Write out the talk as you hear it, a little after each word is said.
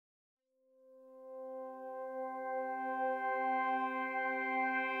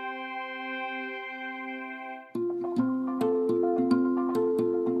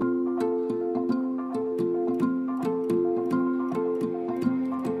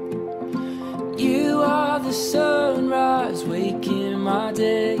the sunrise waking my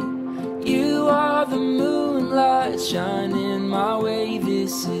day. You are the moonlight shining my way.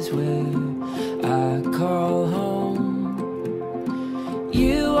 This is where I call home.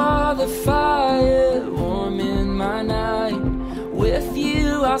 You are the fire warming my night. With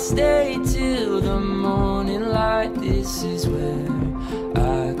you I'll stay till the morning light. This is where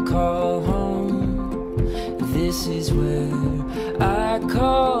I call home. This is where I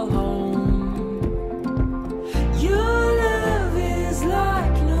call home. Your love is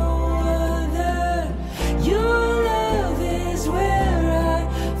like no other. Your love is where I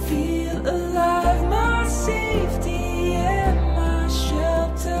feel alive. My safety and my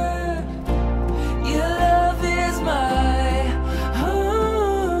shelter. Your love is my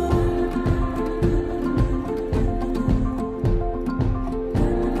home.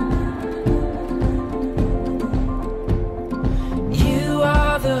 You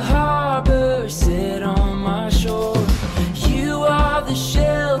are the harbor set on my shore. You are the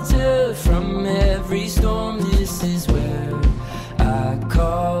shelter from every storm. This is where I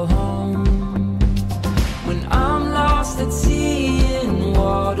call home. When I'm lost at sea in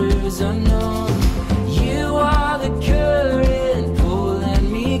waters unknown,